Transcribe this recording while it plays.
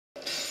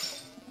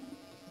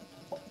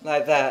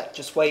like that.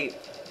 Just wait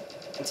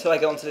until I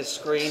go onto this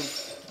screen.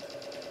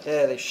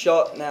 There, they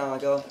shot. Now I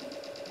go.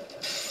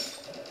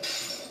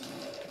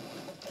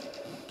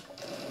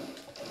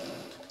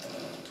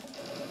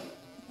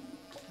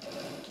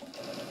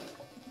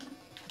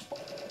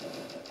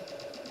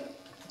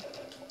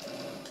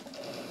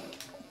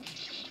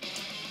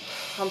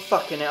 I'm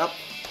fucking it up.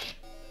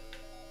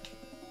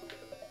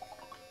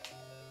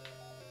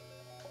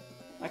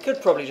 I could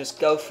probably just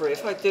go for it.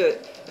 If I do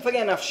it, if I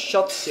get enough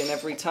shots in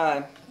every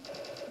time,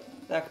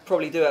 then I could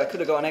probably do it. I could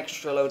have got an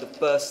extra load of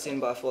bursts in,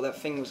 but I thought that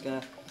thing was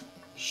gonna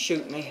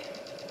shoot me.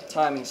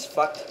 Timing's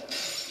fucked.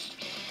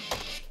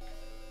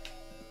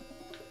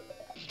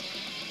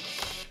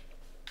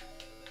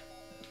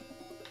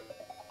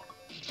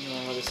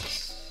 No,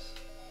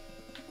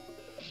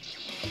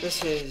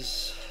 this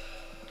is...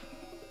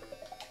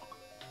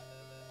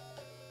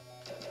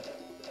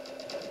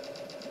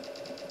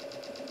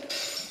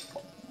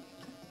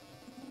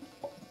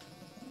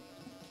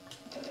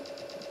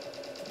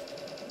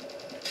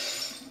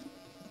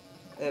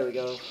 There we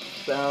go.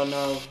 Oh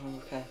no,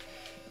 okay.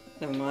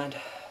 Never mind.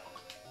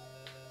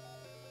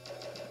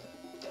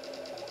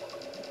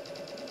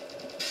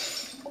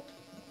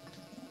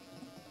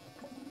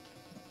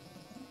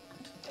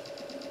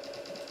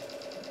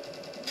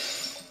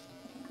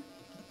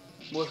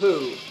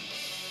 Woohoo!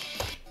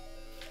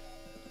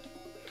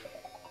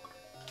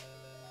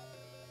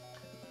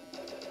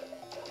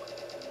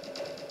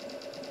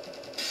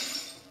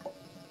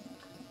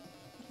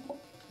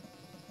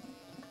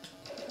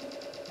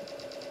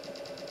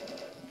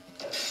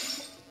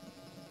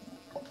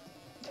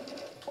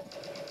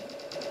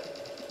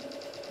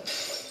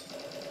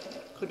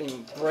 Couldn't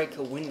even break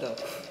a window.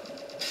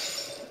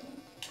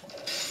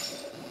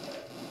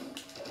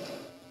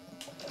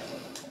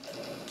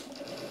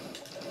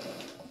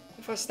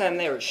 If I stand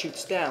there, it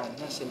shoots down.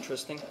 That's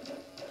interesting.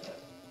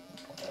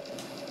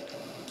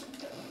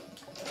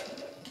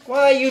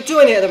 Why are you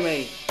doing it to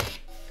me?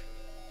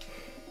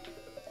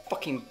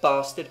 Fucking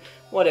bastard.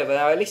 Whatever,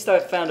 now at least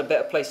I've found a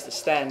better place to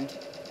stand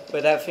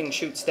where that thing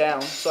shoots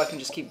down, so I can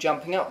just keep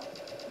jumping up.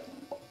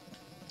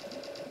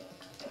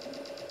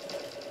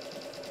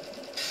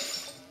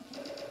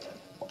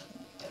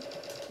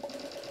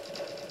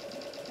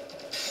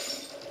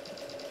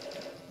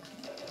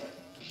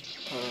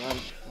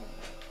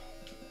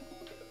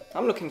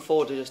 I'm looking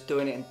forward to just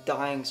doing it and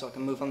dying so I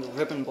can move on to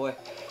Ribbon Boy.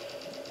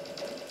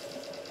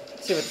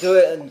 It's either do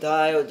it and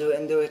die or do it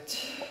and do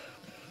it.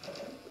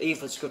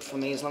 Either's good for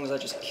me as long as I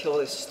just kill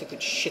this stupid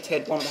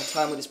shithead one more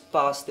time with this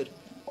bastard.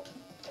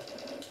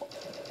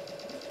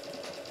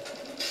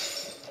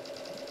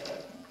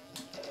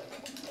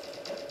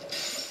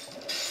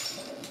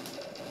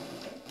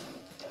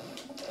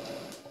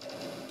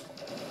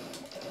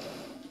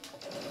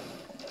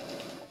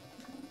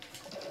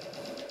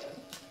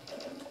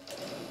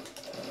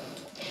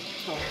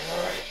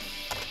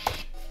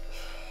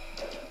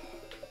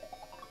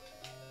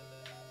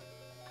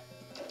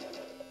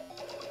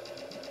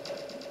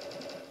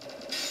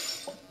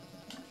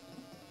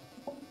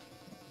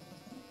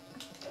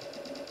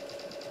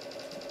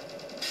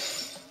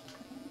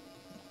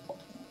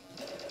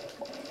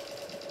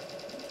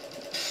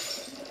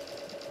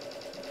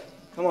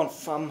 Come on,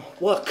 Thumb.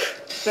 Work.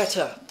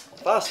 Better.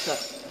 Faster.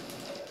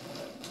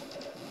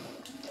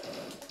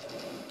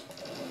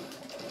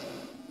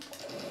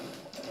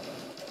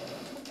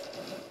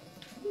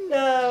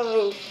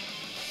 No.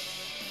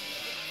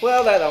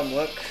 Well, that don't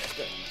work.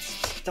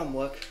 That don't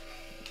work.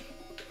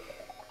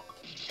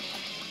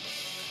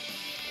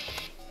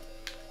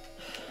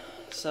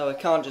 So I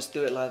can't just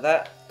do it like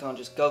that. Can't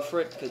just go for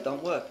it because it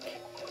don't work.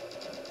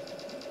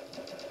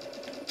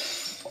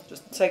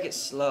 Just take it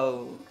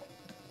slow.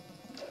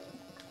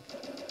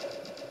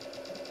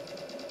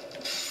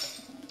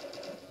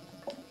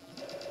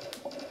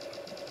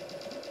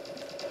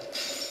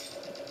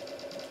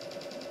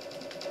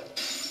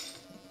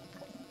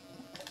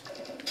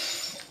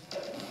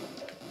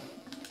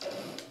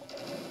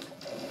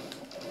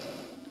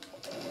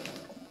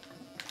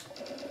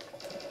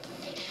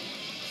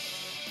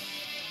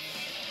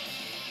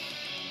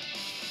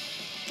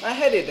 I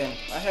had it then.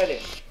 I had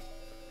it.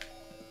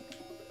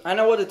 I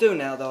know what to do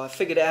now though. I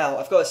figured it out.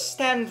 I've got to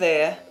stand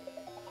there.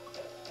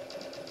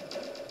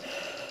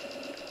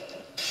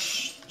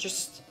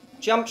 Just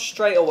jump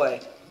straight away.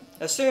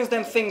 As soon as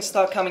them things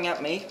start coming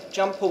at me,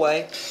 jump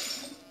away.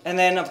 And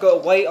then I've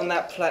got to wait on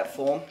that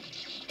platform.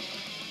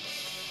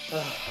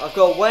 I've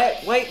got to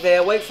wait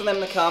there, wait for them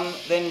to come,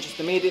 then just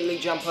immediately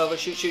jump over,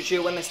 shoot, shoot,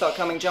 shoot. When they start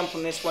coming, jump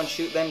on this one,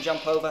 shoot them,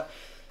 jump over.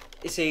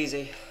 It's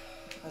easy.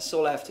 That's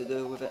all I have to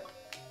do with it.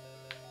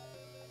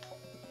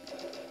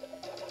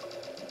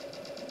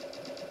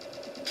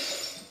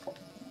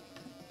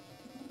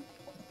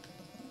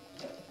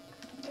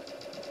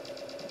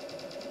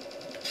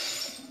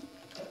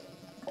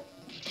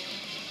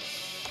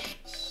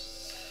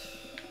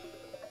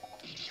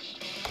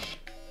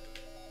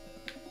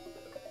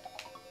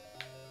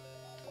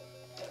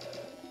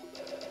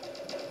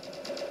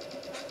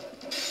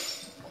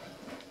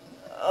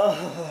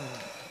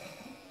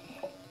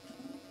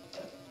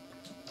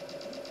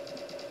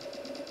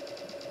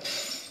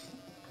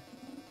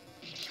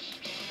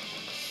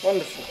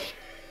 Wonderful.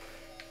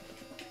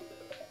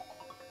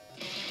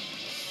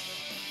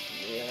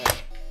 Yeah.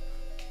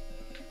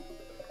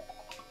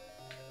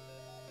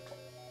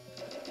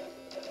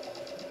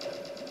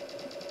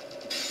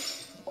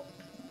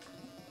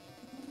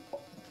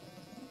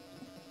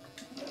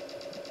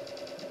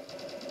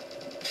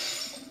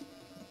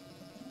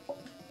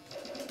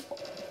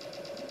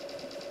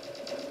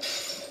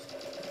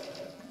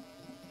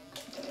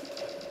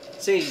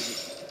 It's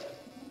easy.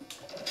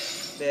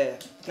 There.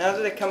 Now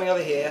that they're coming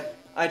over here,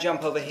 I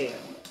jump over here.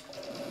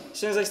 As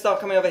soon as they start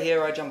coming over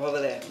here, I jump over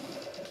there.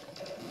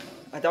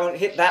 I don't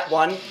hit that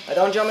one. I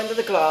don't jump into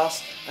the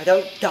glass. I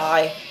don't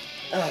die.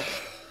 Ugh.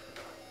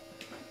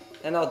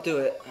 And I'll do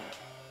it.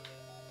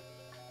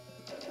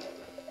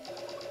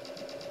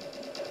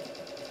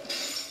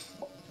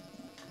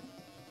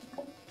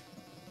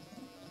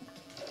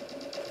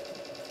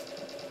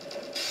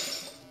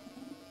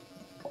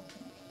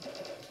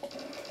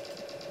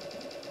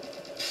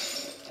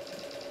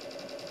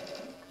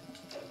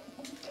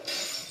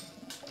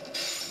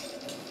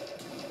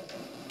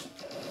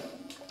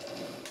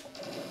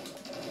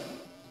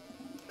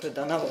 Could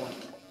have done another one.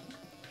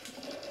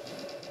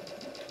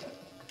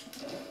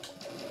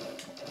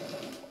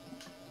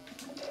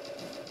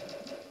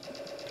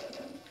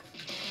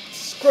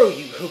 Screw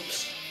you,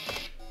 hoops.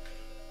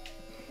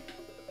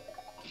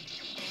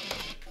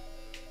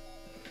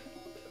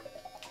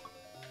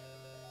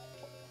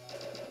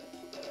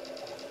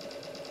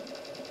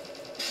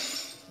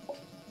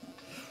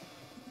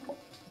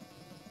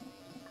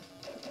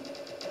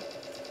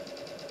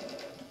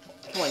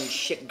 Come on, you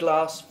shit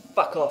glass.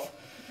 Fuck off.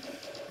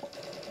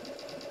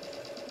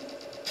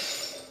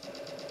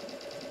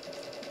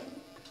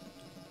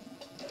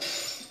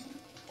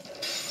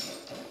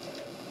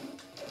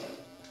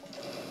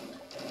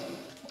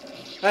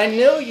 I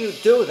knew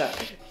you'd do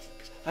that.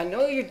 I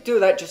know you'd do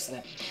that just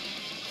then.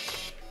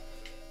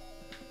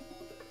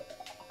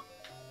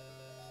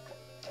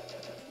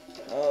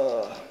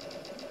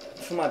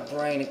 Before my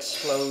brain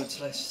explodes,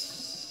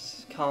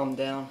 let's calm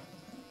down.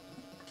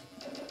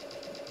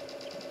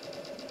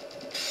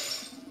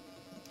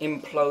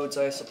 Implodes,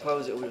 I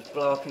suppose. It will just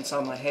blow up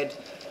inside my head,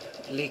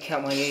 leak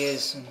out my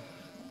ears, and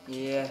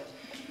yeah.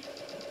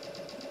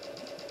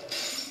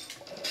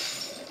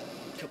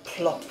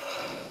 Kaplop.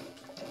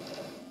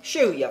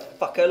 Shoo, you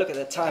fucker, look at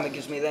the time it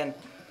gives me then.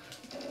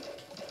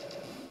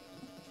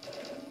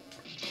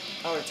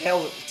 Oh, to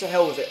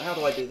hell with it. How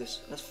do I do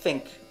this? Let's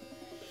think.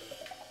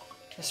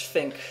 Let's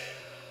think.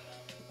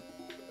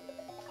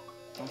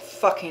 I'm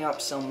fucking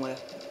up somewhere.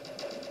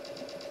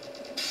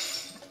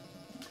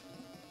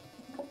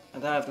 I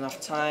don't have enough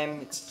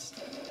time.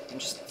 I'm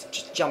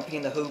just jumping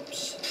in the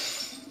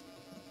hoops.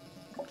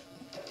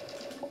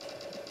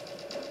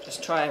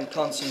 Just try and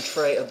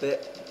concentrate a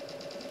bit.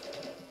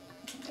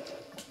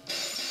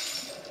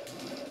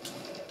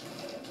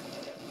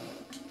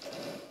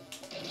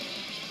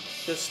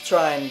 Just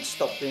try and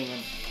stop being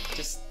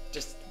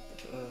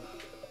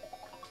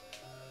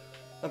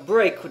a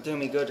break would do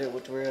me good. It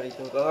would really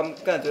do. But I'm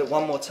gonna do it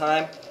one more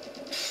time.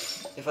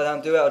 If I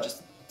don't do it, I'll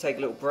just take a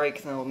little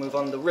break, then I'll move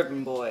on to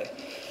Ribbon Boy.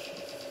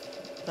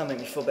 That'll make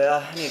me feel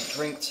better. I need a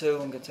drink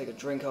too. I'm gonna take a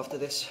drink after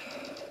this.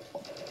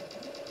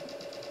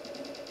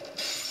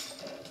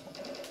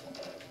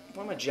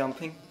 Why am I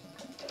jumping?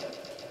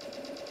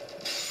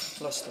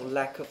 Lost the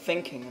lack of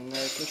thinking, and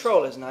the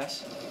controller's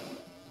nice.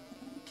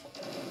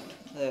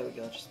 There we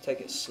go, just take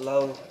it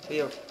slow. Be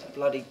a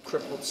bloody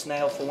crippled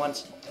snail for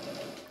once.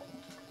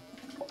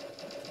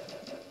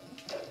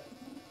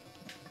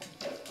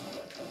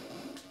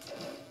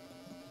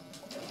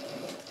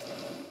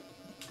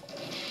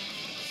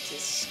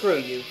 Screw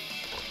you.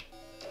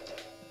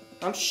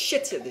 I'm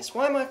shit at this.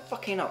 Why am I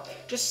fucking up?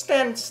 Just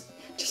stand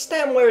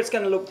where it's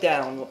gonna look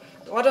down.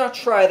 Why don't I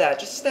try that?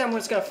 Just stand where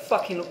it's gonna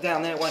fucking look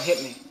down, then it won't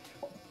hit me.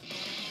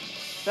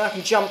 Then I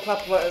can jump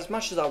up as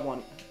much as I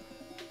want.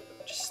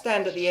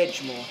 Stand at the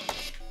edge more.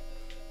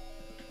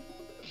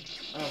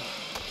 Ugh.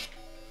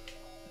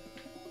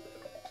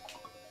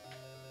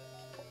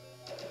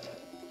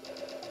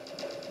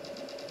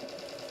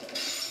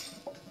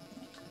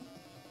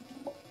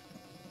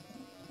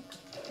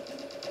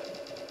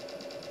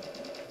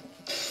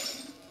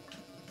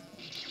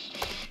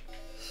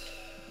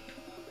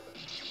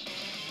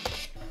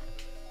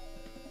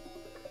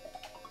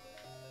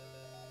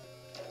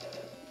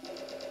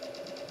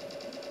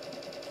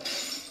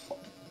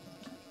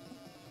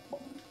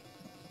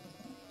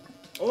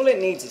 All it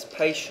needs is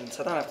patience.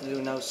 I don't have to do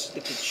no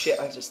stupid shit.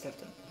 I just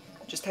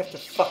have to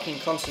fucking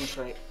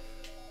concentrate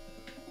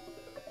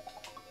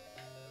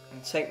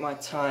and take my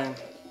time.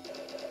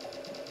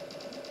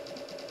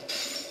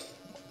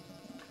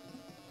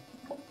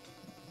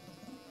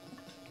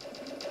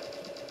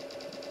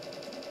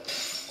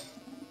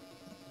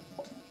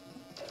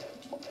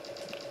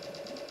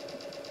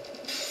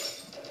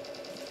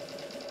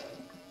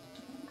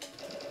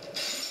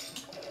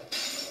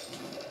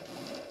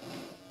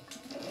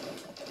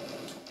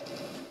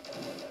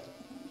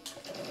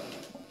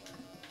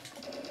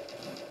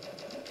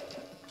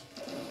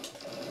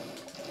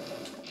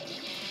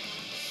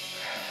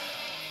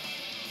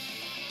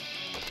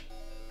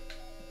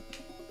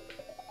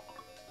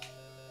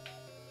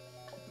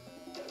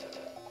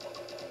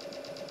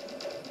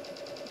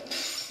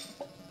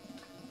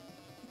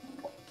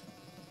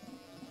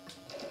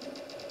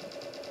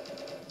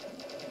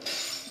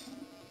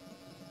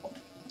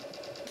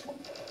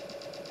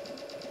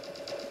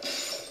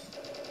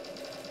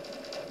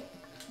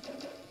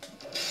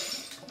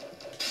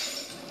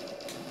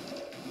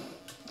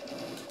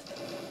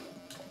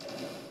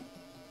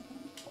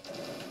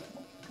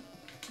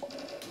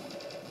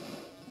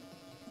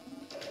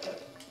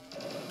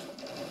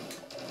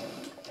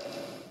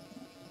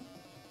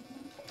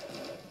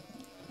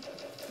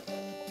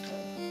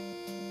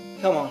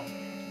 Come on.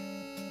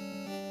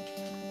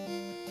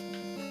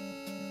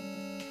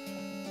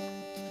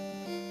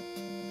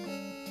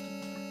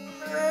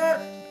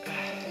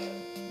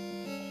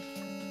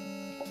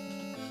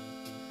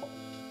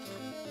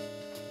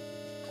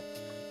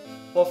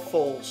 What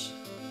falls?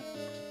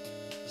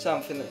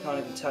 Something that can't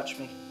even touch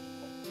me.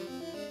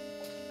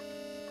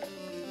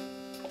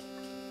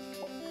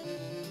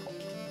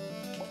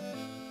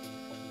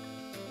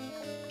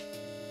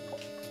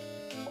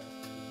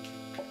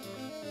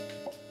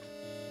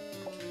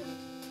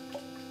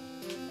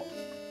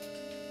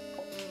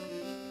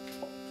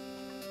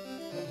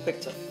 I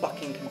picked a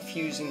fucking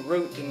confusing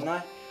route, didn't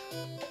I?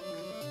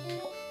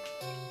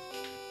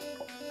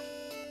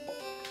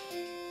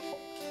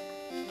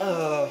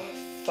 Oh,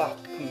 fuck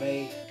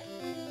me.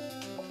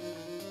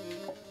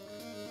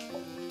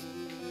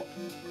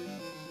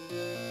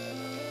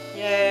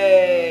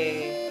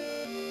 Yay!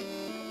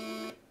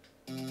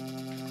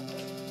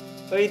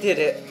 We did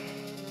it.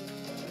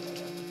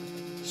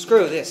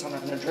 Screw this, I'm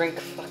having a drink.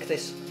 Fuck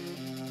this.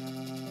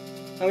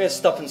 I'm gonna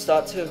stop and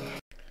start too.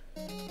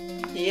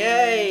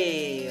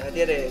 Yay! I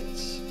did it.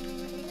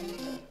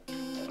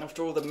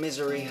 After all the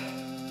misery.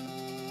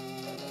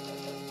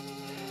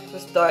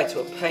 Let's die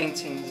to a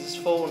painting. Does this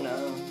fall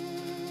now?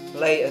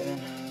 Later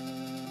then.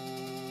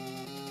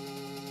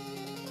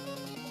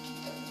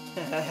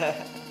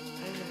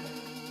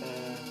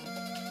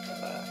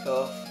 Back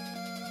off.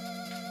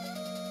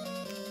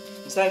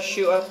 Is that a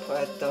shoot up?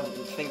 I don't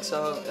think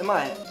so. It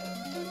might.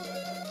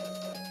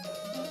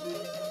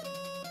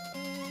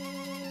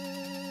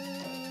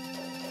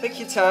 Take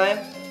your time.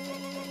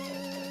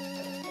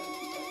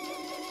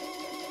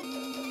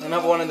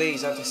 Another one of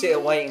these. I have to sit here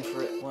waiting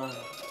for it. Wow.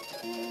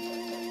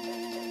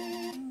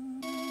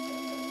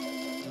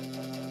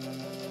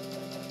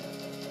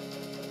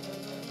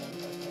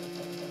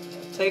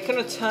 Take an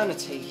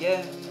eternity,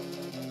 yeah.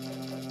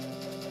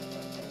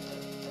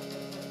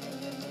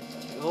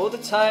 Take all the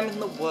time in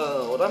the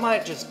world. I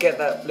might just get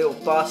that little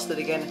bastard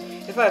again.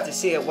 If I have to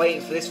sit here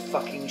waiting for this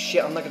fucking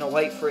shit, I'm not gonna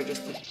wait for it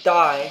just to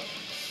die.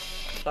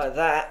 Like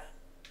that.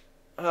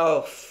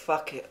 Oh,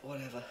 fuck it.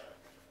 Whatever.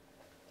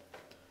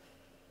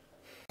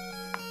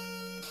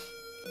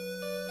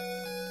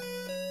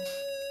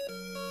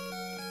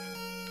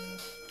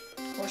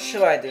 What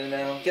should I do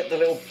now? Get the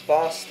little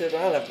bastard?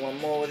 I'll have one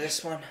more with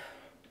this one.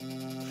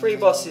 3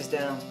 bosses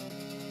down.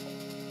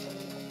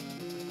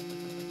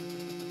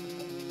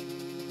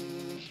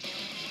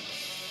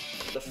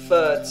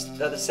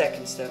 The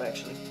second step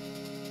actually.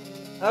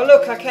 Oh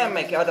look, I can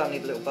make it. I don't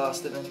need a little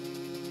bastard then.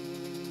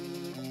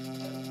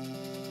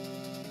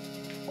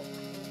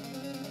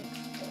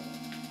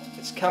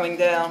 It's coming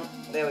down.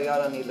 There we go, I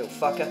don't need a little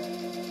fucker.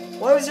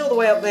 Why was he all the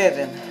way up there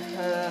then?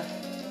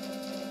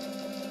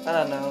 I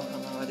don't know, I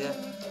have no idea.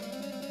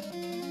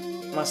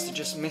 Must have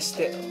just missed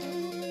it.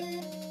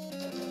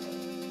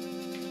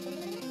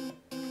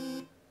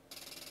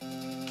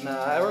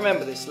 Nah, I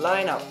remember this.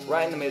 Line up,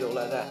 right in the middle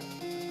like that.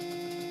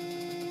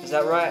 Is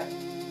that right?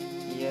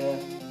 Yeah.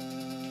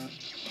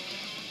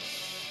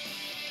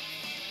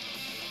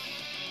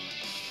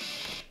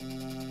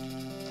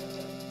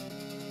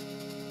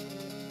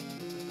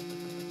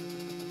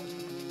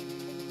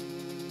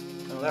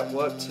 Oh, that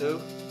worked too.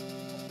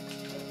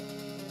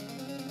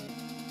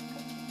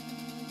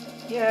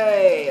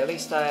 Yay! At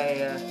least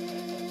I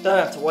don't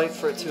have to wait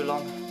for it too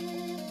long.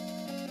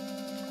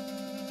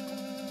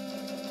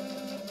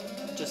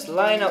 Just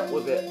line up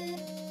with it.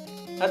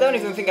 I don't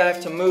even think I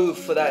have to move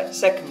for that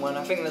second one.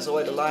 I think there's a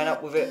way to line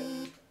up with it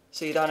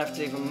so you don't have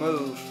to even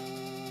move.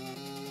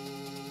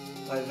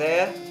 Like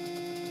there.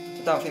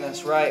 I don't think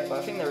that's right, but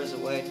I think there is a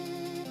way.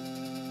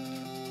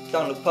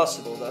 Don't look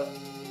possible though,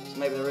 so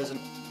maybe there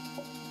isn't.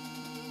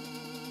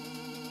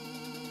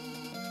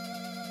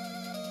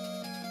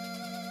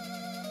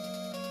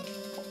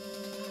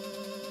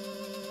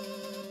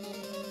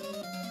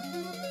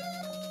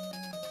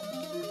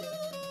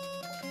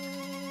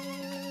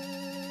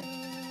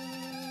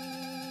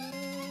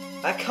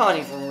 I can't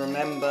even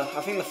remember.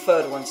 I think the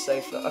third one's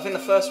safer. I think the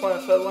first one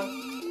and the third one?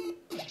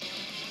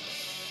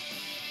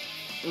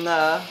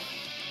 Nah.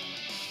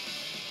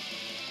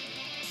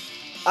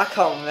 I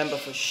can't remember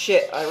for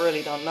shit. I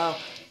really don't know.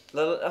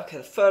 Okay,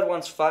 the third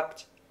one's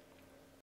fucked.